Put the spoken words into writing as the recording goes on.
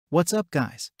What's up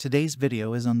guys? Today's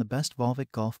video is on the best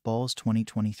Volvik Golf Balls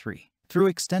 2023. Through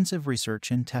extensive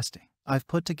research and testing, I've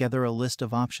put together a list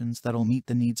of options that'll meet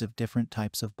the needs of different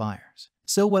types of buyers.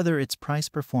 So whether it's price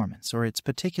performance or its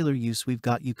particular use, we've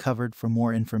got you covered. For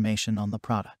more information on the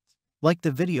product, like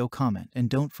the video, comment, and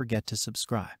don't forget to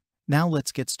subscribe. Now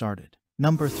let's get started.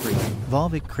 Number 3.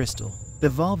 Volvik Crystal. The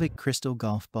Volvik Crystal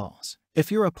Golf Balls.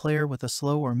 If you're a player with a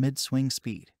slow or mid-swing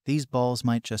speed, these balls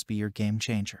might just be your game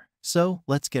changer. So,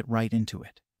 let's get right into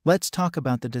it. Let's talk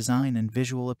about the design and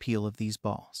visual appeal of these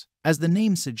balls. As the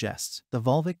name suggests, the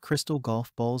Volvik Crystal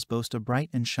Golf Balls boast a bright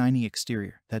and shiny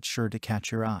exterior that's sure to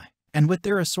catch your eye. And with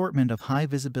their assortment of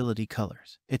high-visibility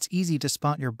colors, it's easy to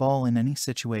spot your ball in any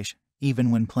situation, even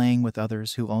when playing with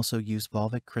others who also use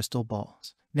Volvik Crystal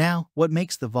balls. Now, what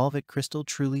makes the Volvik Crystal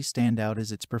truly stand out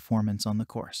is its performance on the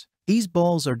course. These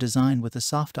balls are designed with a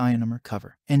soft ionomer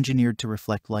cover, engineered to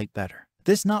reflect light better.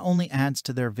 This not only adds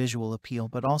to their visual appeal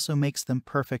but also makes them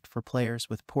perfect for players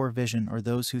with poor vision or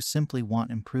those who simply want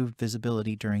improved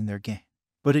visibility during their game.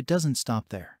 But it doesn't stop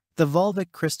there. The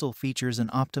Volvik Crystal features an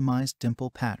optimized dimple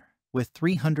pattern, with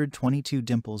 322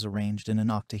 dimples arranged in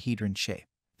an octahedron shape.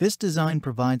 This design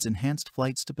provides enhanced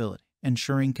flight stability,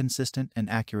 ensuring consistent and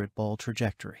accurate ball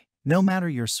trajectory. No matter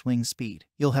your swing speed,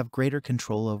 you'll have greater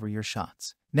control over your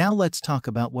shots. Now let's talk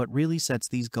about what really sets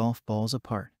these golf balls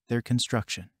apart: their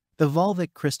construction. The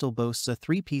Volvik Crystal boasts a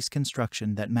three-piece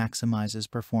construction that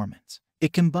maximizes performance.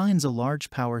 It combines a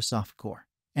large power soft core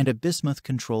and a bismuth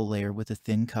control layer with a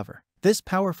thin cover. This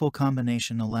powerful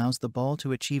combination allows the ball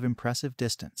to achieve impressive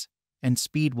distance and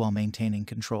speed while maintaining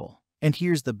control. And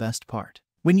here's the best part.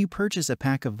 When you purchase a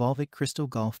pack of Volvik Crystal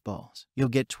Golf Balls, you'll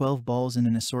get 12 balls in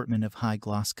an assortment of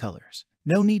high-gloss colors.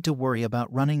 No need to worry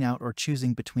about running out or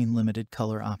choosing between limited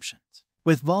color options.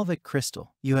 With Volvik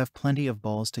Crystal, you have plenty of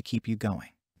balls to keep you going.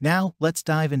 Now, let's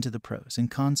dive into the pros and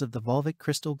cons of the Volvik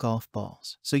Crystal Golf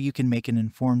Balls so you can make an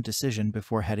informed decision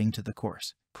before heading to the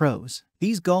course. Pros.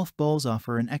 These golf balls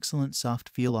offer an excellent soft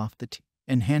feel off the tee,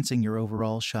 enhancing your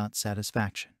overall shot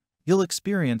satisfaction. You'll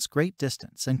experience great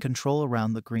distance and control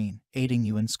around the green, aiding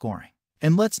you in scoring.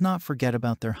 And let's not forget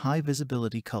about their high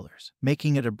visibility colors,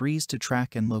 making it a breeze to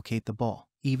track and locate the ball,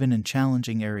 even in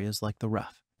challenging areas like the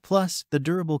rough. Plus, the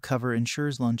durable cover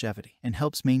ensures longevity and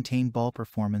helps maintain ball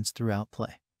performance throughout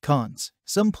play. Cons.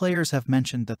 Some players have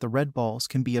mentioned that the red balls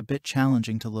can be a bit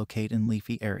challenging to locate in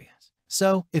leafy areas.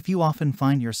 So, if you often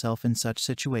find yourself in such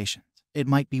situations, it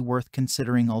might be worth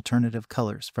considering alternative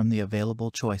colors from the available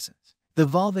choices. The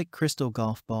Volvik Crystal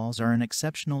Golf Balls are an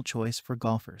exceptional choice for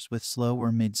golfers with slow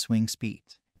or mid-swing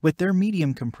speeds. With their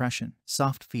medium compression,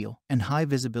 soft feel, and high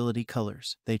visibility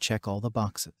colors, they check all the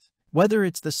boxes. Whether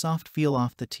it's the soft feel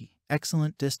off the tee,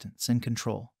 excellent distance and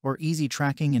control, or easy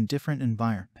tracking in different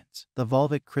environments, the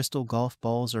Volvik Crystal Golf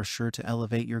Balls are sure to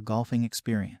elevate your golfing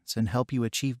experience and help you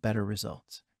achieve better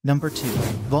results. Number 2.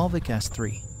 Volvik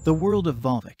S3. The world of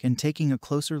Volvik, and taking a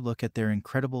closer look at their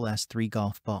incredible S3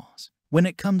 golf balls. When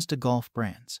it comes to golf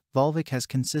brands, Volvik has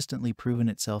consistently proven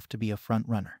itself to be a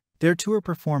front-runner. Their tour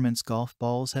performance golf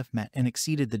balls have met and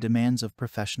exceeded the demands of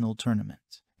professional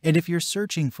tournaments. And if you're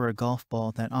searching for a golf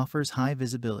ball that offers high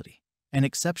visibility and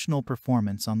exceptional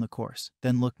performance on the course,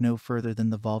 then look no further than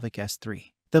the Volvik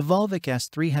S3. The Volvik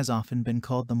S3 has often been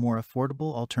called the more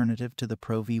affordable alternative to the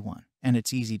Pro V1, and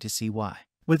it's easy to see why.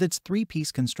 With its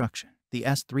three-piece construction, the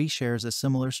S3 shares a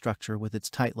similar structure with its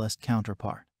Titleist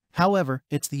counterpart. However,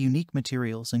 it's the unique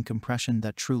materials and compression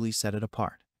that truly set it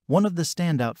apart. One of the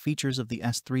standout features of the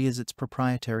S3 is its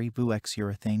proprietary Vuex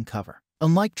urethane cover.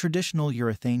 Unlike traditional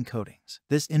urethane coatings,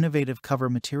 this innovative cover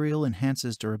material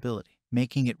enhances durability,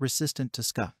 making it resistant to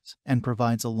scuffs, and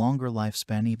provides a longer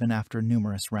lifespan even after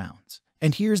numerous rounds.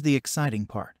 And here's the exciting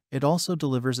part. It also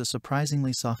delivers a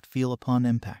surprisingly soft feel upon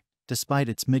impact, despite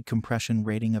its mid-compression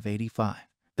rating of 85.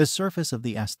 The surface of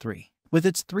the S3. With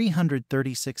its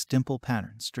 336 dimple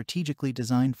patterns strategically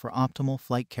designed for optimal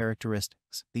flight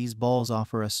characteristics, these balls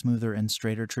offer a smoother and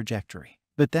straighter trajectory.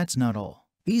 But that's not all.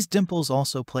 These dimples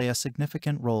also play a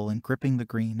significant role in gripping the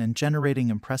green and generating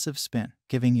impressive spin,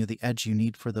 giving you the edge you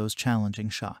need for those challenging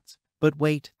shots. But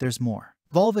wait, there's more.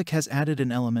 Volvik has added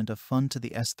an element of fun to the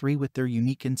S3 with their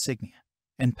unique insignia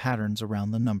and patterns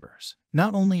around the numbers.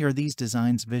 Not only are these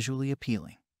designs visually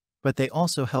appealing, but they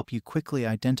also help you quickly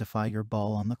identify your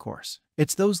ball on the course.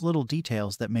 It's those little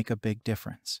details that make a big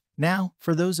difference. Now,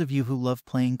 for those of you who love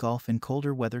playing golf in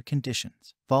colder weather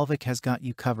conditions, Volvik has got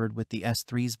you covered with the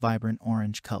S3's vibrant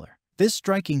orange color. This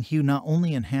striking hue not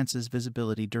only enhances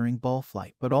visibility during ball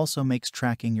flight, but also makes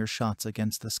tracking your shots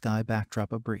against the sky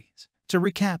backdrop a breeze. To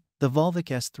recap, the Volvik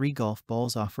S3 golf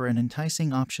balls offer an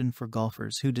enticing option for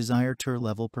golfers who desire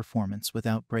tour-level performance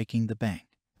without breaking the bank.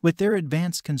 With their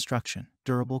advanced construction,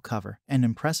 durable cover, and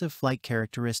impressive flight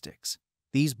characteristics,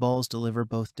 these balls deliver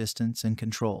both distance and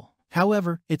control.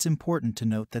 However, it's important to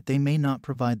note that they may not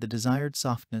provide the desired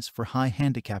softness for high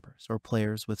handicappers or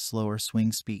players with slower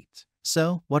swing speeds.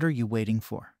 So, what are you waiting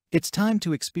for? It's time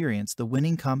to experience the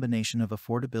winning combination of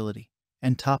affordability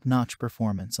and top-notch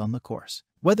performance on the course.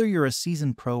 Whether you're a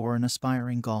seasoned pro or an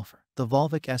aspiring golfer, the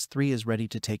Volvik S3 is ready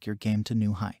to take your game to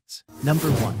new heights. Number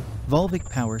 1. Volvik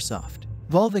Power Soft.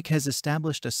 Volvik has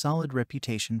established a solid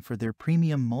reputation for their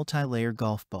premium multi-layer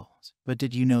golf balls, but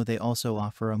did you know they also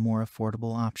offer a more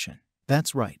affordable option?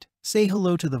 That's right. Say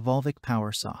hello to the Volvik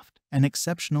Power Soft, an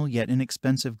exceptional yet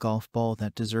inexpensive golf ball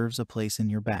that deserves a place in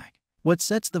your bag. What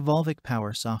sets the Volvik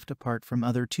Power Soft apart from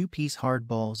other two-piece hard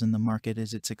balls in the market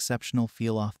is its exceptional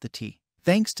feel off the tee.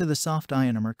 Thanks to the soft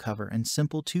ionomer cover and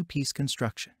simple two-piece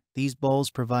construction, these balls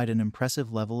provide an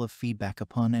impressive level of feedback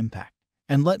upon impact.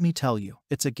 And let me tell you,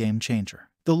 it's a game changer.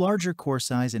 The larger core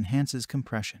size enhances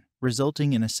compression,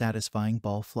 resulting in a satisfying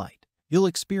ball flight. You'll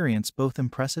experience both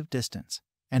impressive distance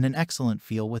and an excellent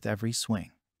feel with every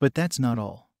swing. But that's not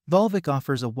all. Volvik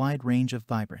offers a wide range of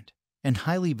vibrant and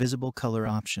highly visible color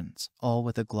options, all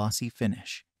with a glossy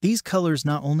finish. These colors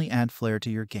not only add flair to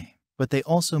your game, but they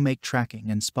also make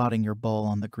tracking and spotting your ball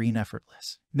on the green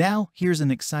effortless. Now, here's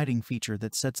an exciting feature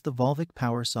that sets the Volvik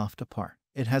Power Soft apart.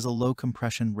 It has a low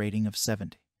compression rating of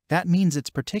 70. That means it's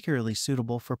particularly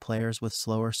suitable for players with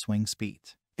slower swing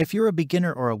speeds. If you're a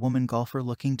beginner or a woman golfer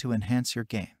looking to enhance your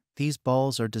game, these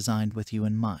balls are designed with you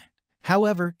in mind.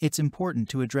 However, it's important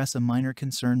to address a minor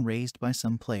concern raised by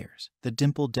some players: the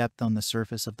dimple depth on the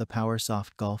surface of the Power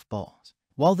Soft golf balls.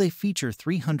 While they feature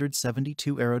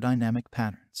 372 aerodynamic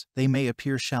patterns, they may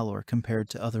appear shallower compared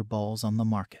to other balls on the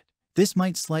market. This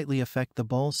might slightly affect the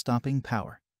ball's stopping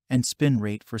power and spin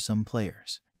rate for some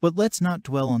players. But let's not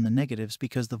dwell on the negatives,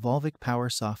 because the Volvik Power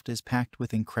Soft is packed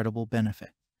with incredible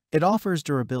benefit. It offers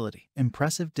durability,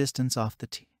 impressive distance off the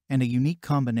tee, and a unique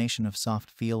combination of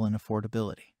soft feel and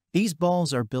affordability. These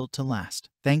balls are built to last,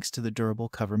 thanks to the durable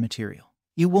cover material.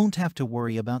 You won't have to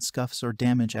worry about scuffs or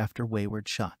damage after wayward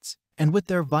shots. And with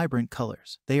their vibrant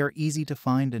colors, they are easy to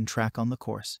find and track on the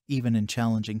course, even in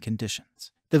challenging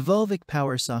conditions. The Volvik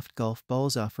Power Soft golf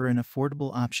balls offer an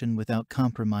affordable option without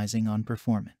compromising on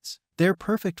performance. They're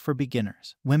perfect for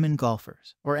beginners, women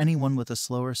golfers, or anyone with a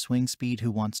slower swing speed who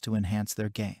wants to enhance their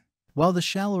game. While the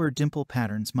shallower dimple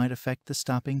patterns might affect the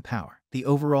stopping power, the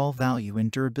overall value and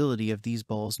durability of these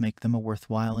balls make them a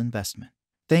worthwhile investment.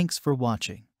 Thanks for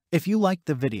watching. If you liked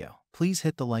the video, please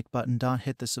hit the like button,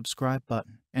 hit the subscribe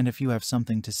button, and if you have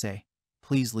something to say,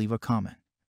 please leave a comment.